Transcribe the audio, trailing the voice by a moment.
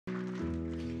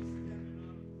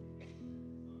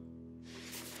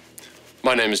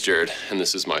My name is Jared, and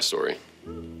this is my story.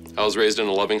 I was raised in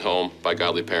a loving home by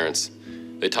godly parents.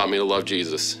 They taught me to love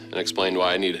Jesus and explained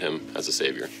why I needed him as a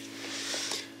Savior.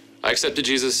 I accepted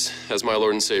Jesus as my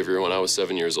Lord and Savior when I was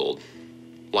 7 years old.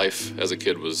 Life as a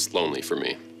kid was lonely for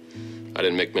me. I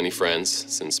didn't make many friends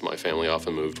since my family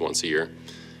often moved once a year.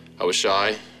 I was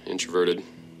shy, introverted,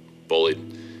 bullied,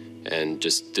 and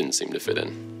just didn't seem to fit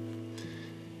in.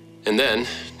 And then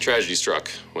tragedy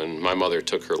struck when my mother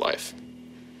took her life.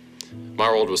 My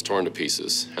world was torn to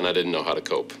pieces, and I didn't know how to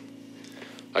cope.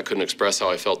 I couldn't express how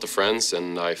I felt to friends,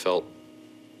 and I felt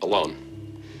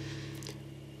alone.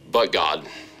 But God,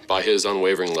 by his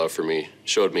unwavering love for me,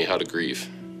 showed me how to grieve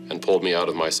and pulled me out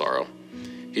of my sorrow.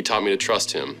 He taught me to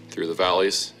trust him through the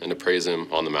valleys and to praise him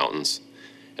on the mountains.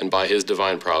 And by his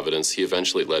divine providence, he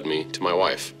eventually led me to my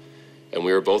wife. And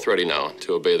we are both ready now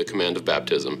to obey the command of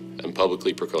baptism and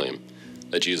publicly proclaim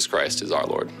that Jesus Christ is our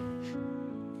Lord.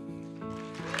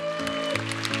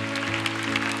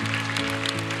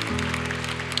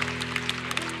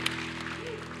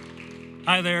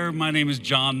 Hi there, my name is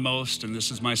John Most, and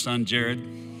this is my son, Jared.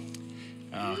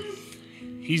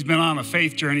 He's been on a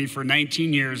faith journey for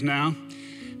 19 years now,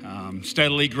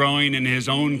 steadily growing in his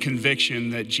own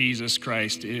conviction that Jesus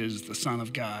Christ is the Son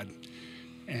of God,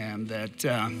 and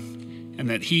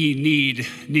that he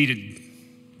needed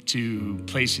to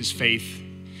place his faith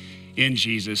in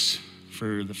Jesus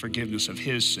for the forgiveness of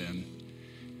his sin,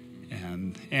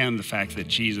 and the fact that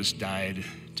Jesus died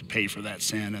to pay for that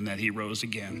sin and that he rose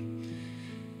again.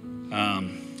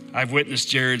 I've witnessed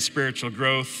Jared's spiritual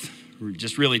growth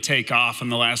just really take off in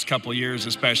the last couple years,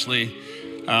 especially.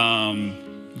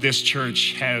 This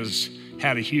church has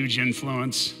had a huge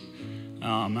influence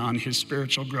on his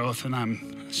spiritual growth, and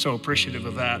I'm so appreciative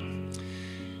of that.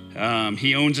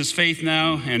 He owns his faith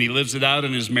now, and he lives it out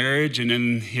in his marriage and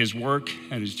in his work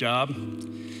and his job.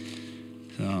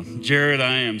 So, Jared,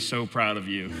 I am so proud of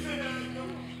you,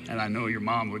 and I know your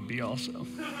mom would be also.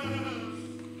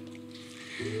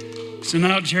 So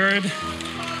now, Jared,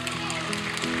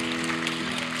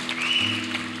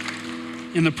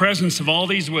 in the presence of all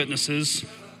these witnesses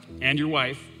and your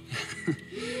wife,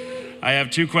 I have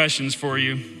two questions for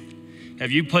you.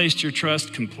 Have you placed your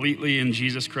trust completely in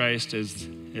Jesus Christ as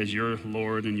your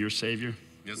Lord and your Savior?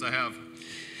 Yes, I have.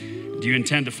 Do you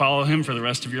intend to follow him for the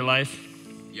rest of your life?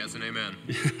 Yes and amen.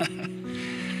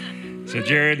 So,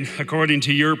 Jared, according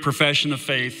to your profession of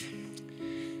faith,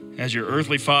 as your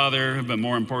earthly father, but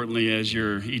more importantly, as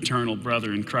your eternal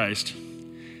brother in Christ,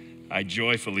 I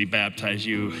joyfully baptize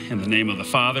you in the name of the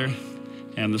Father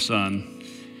and the Son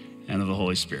and of the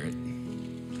Holy Spirit.